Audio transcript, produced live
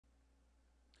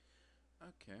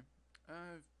Okay.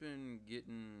 I've been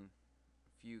getting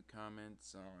a few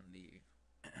comments on the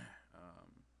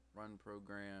run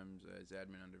programs as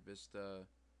admin under Vista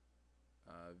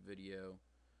video.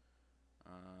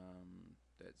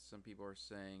 That some people are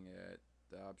saying that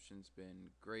the option's been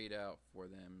grayed out for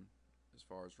them as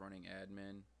far as running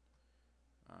admin.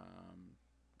 Um,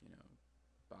 you know,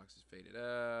 boxes faded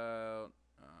out.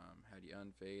 How do you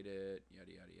unfade it?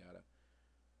 Yada yada yada.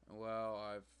 Well,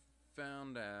 I've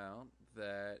found out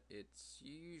that it's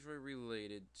usually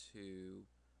related to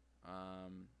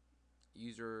um,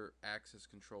 user access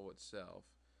control itself.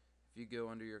 If you go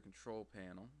under your control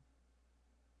panel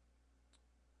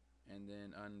and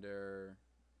then under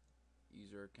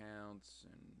user accounts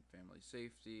and family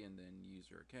safety and then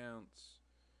user accounts,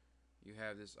 you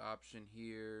have this option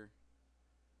here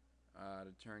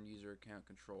to turn user account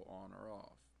control on or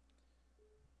off.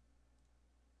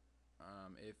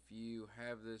 If you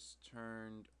have this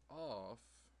turned off,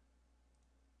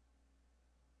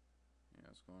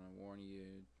 it's going to warn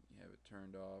you have it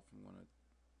turned off. I'm going to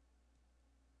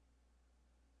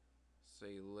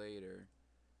say later.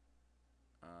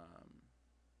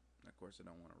 Of course, I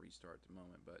don't want to restart at the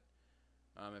moment, but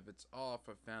if it's off,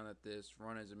 I've found that this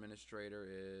run as administrator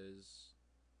is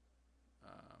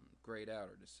grayed out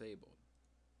or disabled.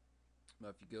 But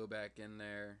if you go back in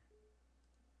there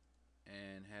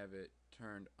and have it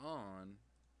turned on,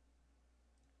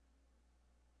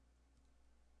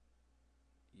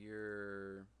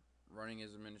 your running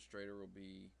as administrator will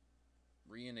be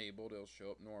re-enabled. It'll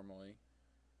show up normally,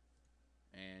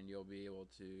 and you'll be able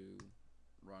to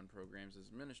run programs as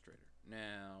administrator.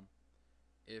 Now,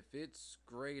 if it's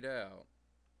grayed out,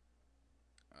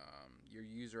 your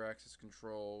user access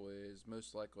control is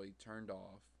most likely turned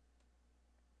off.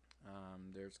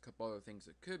 There's a couple other things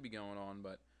that could be going on,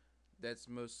 but that's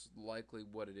most likely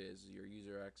what it is. Your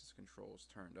user access control is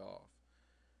turned off.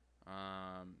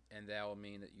 And that will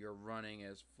mean that you're running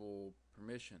as full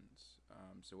permissions.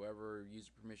 So whatever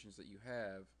user permissions that you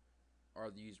have are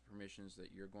the user permissions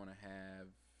that you're going to have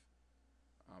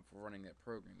for running that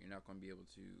program. You're not going to be able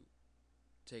to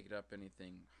take it up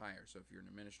anything higher. So if you're an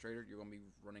administrator, you're going to be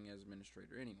running as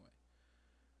administrator anyway.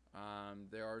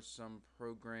 There are some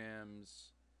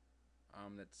programs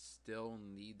that still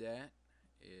need that.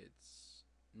 It's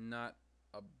not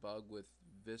a bug with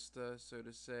Vista, so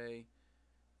to say.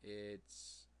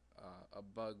 It's a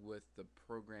bug with the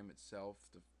program itself,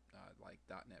 like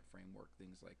 .NET framework,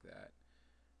 things like that.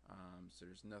 So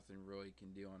there's nothing really you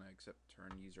can do on it except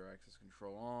turn user access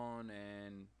control on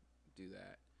and do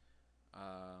that.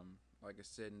 Like I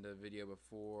said in the video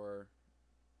before,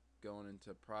 going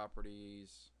into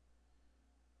properties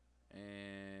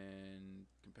and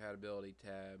compatibility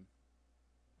tab,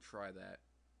 try that.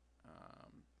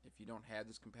 If you don't have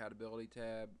this compatibility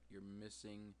tab, you're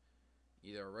missing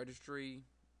either a registry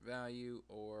value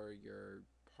or you're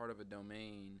part of a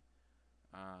domain,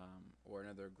 or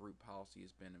another group policy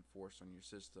has been enforced on your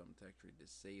system to actually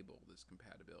disable this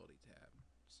compatibility tab.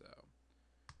 So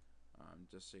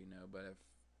just so you know, but if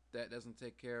that doesn't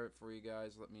take care of it for you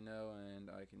guys, let me know and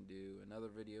I can do another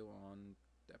video on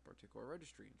that particular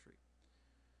registry entry.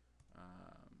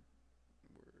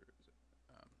 Where is it?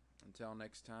 Until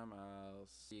next time, I'll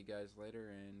see you guys later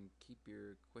and keep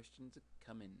your questions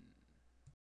coming.